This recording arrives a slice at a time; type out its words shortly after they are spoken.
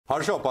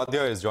Harsha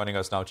Upadhyaya is joining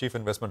us now, Chief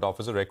Investment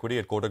Officer, Equity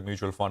at Kotak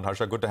Mutual Fund.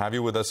 Harsha, good to have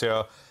you with us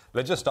here.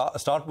 Let's just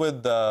start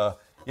with,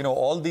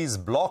 all these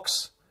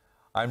blocks.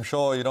 I'm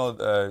sure,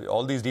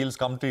 all these deals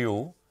come to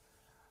you.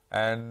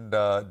 And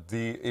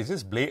it's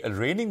just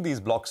raining these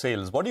block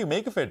sales. What do you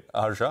make of it,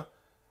 Harsha?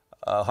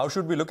 How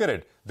should we look at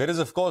it? There is,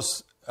 of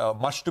course,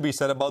 much to be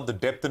said about the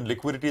depth and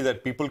liquidity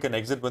that people can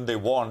exit when they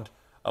want,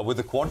 with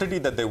the quantity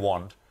that they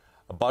want.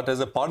 But as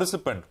a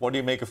participant, what do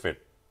you make of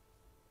it?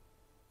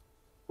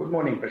 Good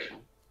morning, Prashant.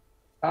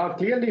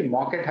 Clearly,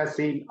 market has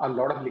seen a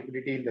lot of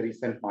liquidity in the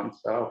recent months.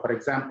 For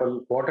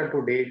example, quarter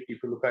to date,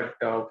 if you look at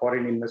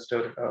foreign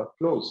investor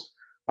flows,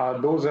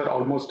 those are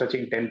almost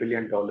touching $10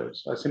 billion.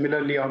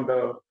 Similarly, on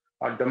the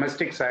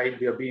domestic side,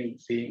 we have been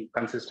seeing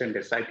consistent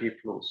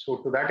SIP flows. So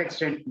to that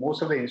extent,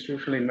 most of the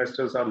institutional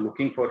investors are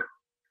looking for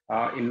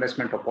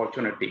investment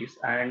opportunities.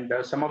 And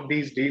some of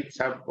these deals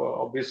have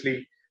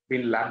obviously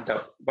been lapped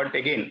up. But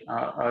again,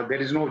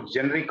 there is no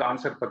generic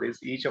answer for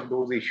this. Each of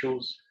those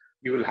issues,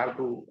 you will have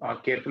to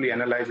carefully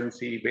analyze and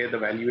see where the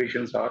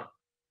valuations are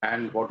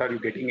and what are you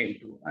getting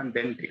into, and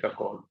then take a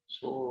call.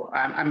 So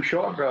I'm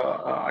sure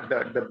at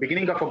the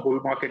beginning of a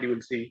bull market, you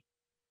will see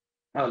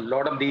a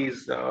lot of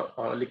these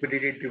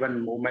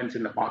liquidity-driven movements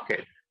in the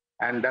market.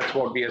 And that's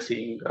what we are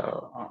seeing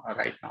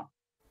right now.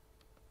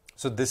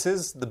 So this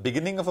is the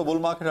beginning of a bull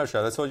market,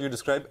 Harsha? That's how you're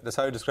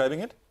describing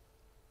it?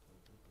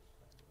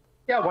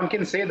 Yeah, one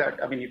can say that.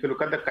 I mean, if you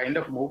look at the kind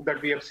of move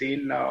that we have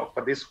seen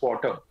for this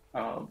quarter,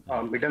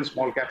 mid and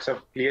small caps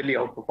have clearly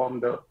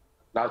outperformed the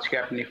large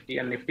cap Nifty,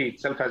 and Nifty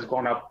itself has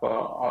gone up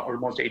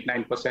almost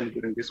 8-9%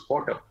 during this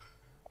quarter.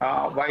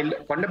 While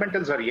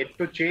fundamentals are yet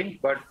to change,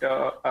 but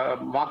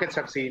markets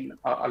have seen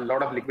a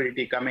lot of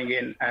liquidity coming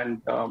in,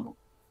 and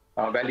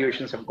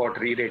valuations have got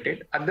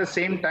re-rated. At the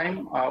same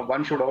time,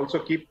 one should also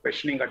keep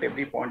questioning at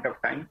every point of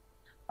time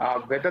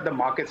whether the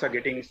markets are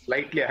getting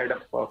slightly ahead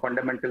of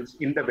fundamentals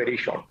in the very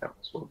short term.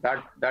 So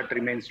that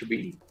remains to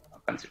be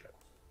considered.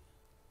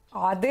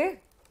 Are they?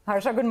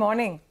 Harsha, good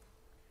morning.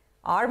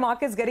 Are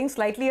markets getting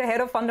slightly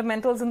ahead of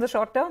fundamentals in the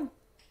short term?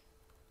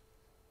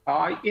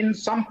 In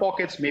some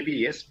pockets, maybe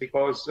yes,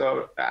 because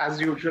as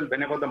usual,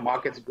 whenever the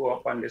markets go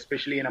up, and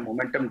especially in a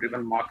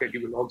momentum-driven market,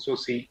 you will also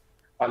see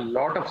a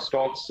lot of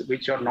stocks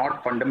which are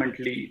not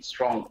fundamentally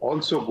strong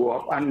also go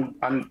up,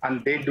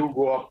 and they do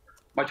go up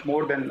much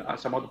more than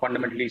some of the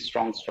fundamentally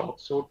strong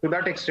stocks. So to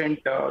that extent,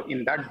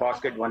 in that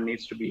basket, one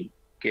needs to be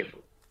careful.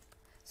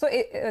 So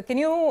can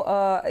you,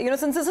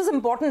 since this is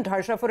important,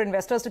 Harsha, for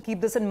investors to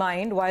keep this in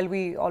mind while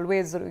we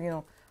always,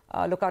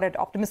 look at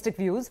optimistic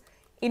views,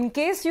 in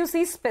case you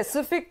see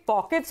specific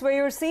pockets where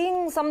you're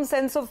seeing some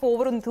sense of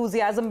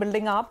over-enthusiasm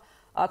building up,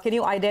 can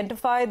you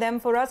identify them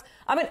for us?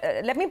 I mean,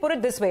 let me put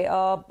it this way.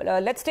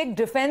 Let's take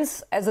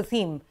defense as a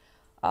theme.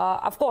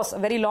 Of course, a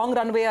very long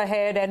runway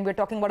ahead, and we're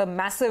talking about a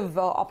massive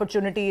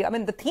opportunity. I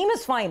mean, the theme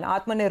is fine,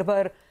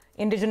 Atmanirbhar,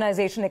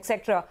 indigenization,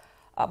 etc.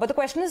 But the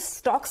question is,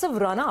 stocks have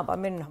run up. I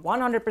mean,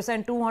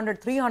 100%,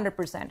 200,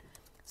 300%.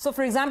 So,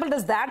 for example,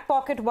 does that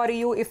pocket worry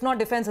you? If not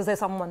defense, is there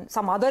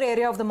some other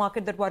area of the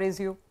market that worries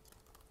you?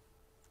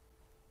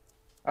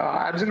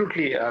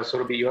 Absolutely,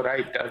 Surabhi, you're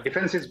right.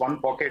 Defense is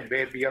one pocket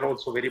where we are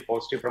also very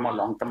positive from a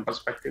long-term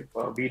perspective.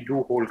 We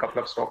do hold a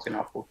couple of stocks in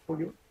our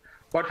portfolio.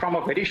 But from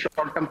a very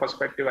short-term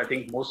perspective, I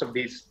think most of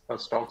these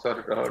stocks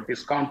are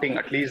discounting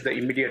at least the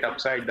immediate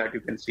upside that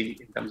you can see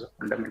in terms of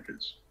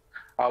fundamentals.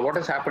 What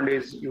has happened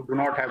is you do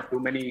not have too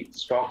many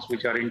stocks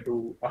which are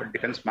into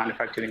defense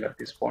manufacturing at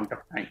this point of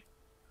time.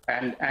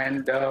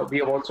 And we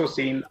have also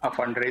seen a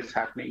fundraise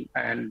happening,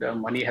 and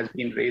money has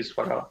been raised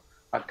for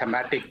a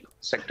thematic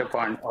sector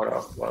fund or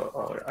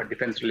a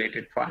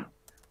defense-related fund.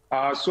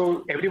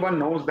 So everyone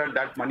knows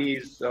that money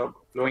is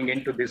flowing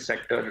into this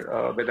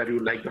sector, whether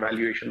you like the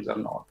valuations or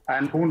not.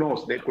 And who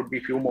knows, there could be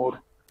few more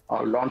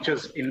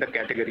launches in the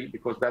category,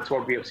 because that's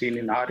what we have seen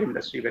in our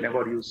industry.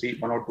 Whenever you see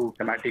one or two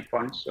thematic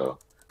funds,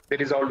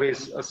 there is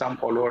always some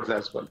followers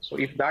as well. So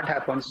if that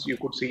happens, you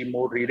could see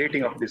more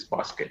re-rating of this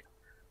basket.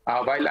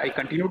 While I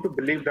continue to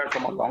believe that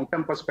from a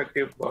long-term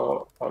perspective,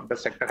 the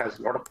sector has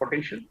a lot of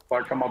potential,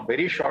 but from a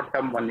very short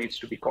term, one needs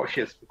to be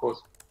cautious,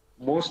 because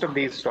most of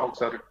these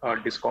stocks are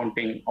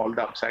discounting all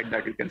the upside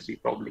that you can see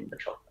probably in the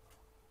short term.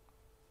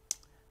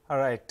 All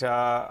right,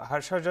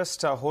 Harsha,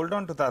 just hold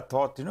on to that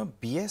thought.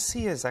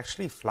 BSE is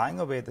actually flying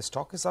away. The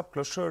stock is up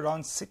close to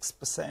around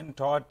 6%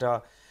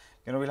 odd.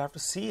 We'll have to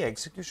see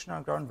execution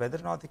on ground, whether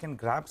or not they can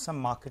grab some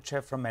market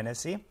share from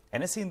NSE.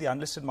 NSE in the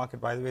unlisted market,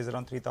 by the way, is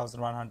around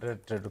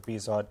 3,100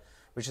 rupees odd,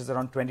 which is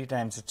around 20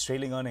 times its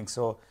trailing earnings.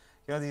 So,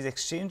 these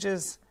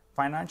exchanges,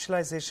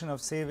 financialization of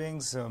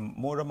savings,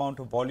 more amount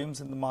of volumes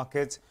in the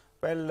markets,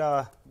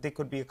 well, there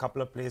could be a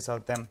couple of plays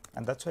out there,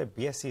 and that's why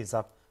BSE is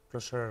up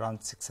close to around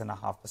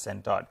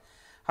 6.5% odd.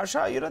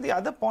 Harsha, the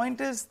other point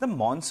is the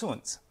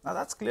monsoons. Now,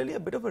 that's clearly a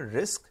bit of a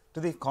risk to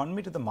the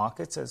economy, to the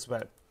markets as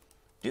well.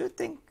 Do you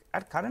think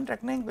at current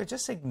reckoning, we're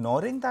just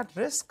ignoring that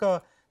risk,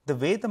 the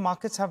way the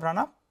markets have run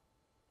up?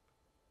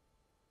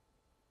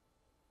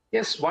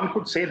 Yes, one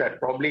could say that.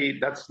 Probably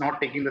that's not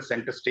taking the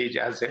center stage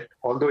as yet,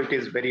 although it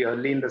is very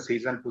early in the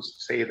season to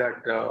say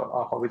that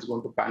how it's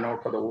going to pan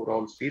out for the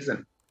overall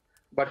season.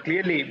 But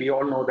clearly, we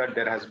all know that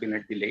there has been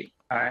a delay.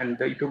 And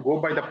if you go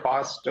by the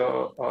past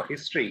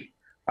history,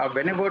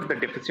 whenever the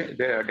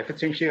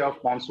deficiency of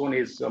monsoon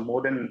is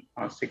more than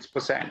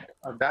 6%,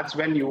 that's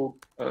when you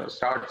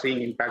start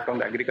seeing impact on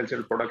the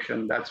agricultural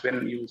production. That's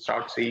when you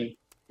start seeing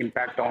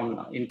impact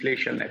on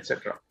inflation,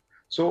 etc.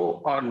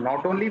 So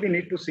not only we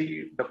need to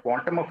see the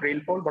quantum of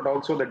rainfall, but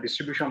also the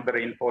distribution of the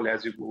rainfall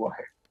as you go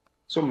ahead.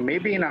 So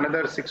maybe in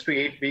another 6 to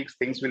 8 weeks,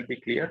 things will be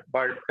clear.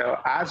 But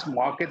as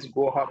markets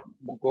go up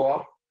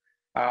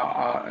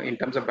in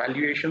terms of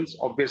valuations,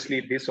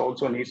 obviously this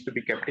also needs to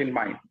be kept in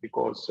mind,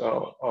 because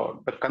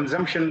the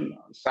consumption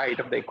side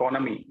of the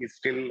economy is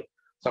still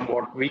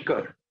somewhat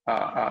weaker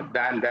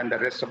than the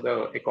rest of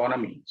the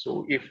economy.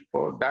 So if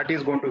that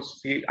is going to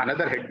see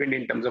another headwind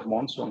in terms of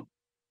monsoon,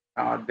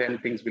 then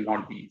things will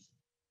not be easy.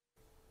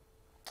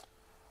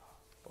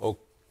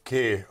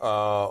 Okay,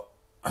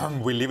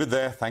 we'll leave it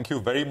there. Thank you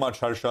very much,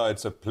 Harsha.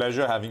 It's a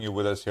pleasure having you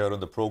with us here on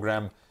the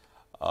program.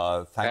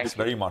 Thanks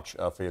very much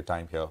for your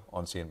time here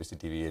on CNBC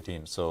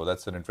TV18. So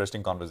that's an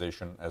interesting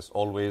conversation, as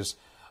always,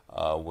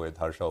 with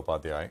Harsha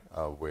Upadhyaya,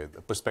 with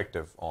a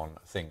perspective on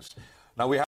things. Now we have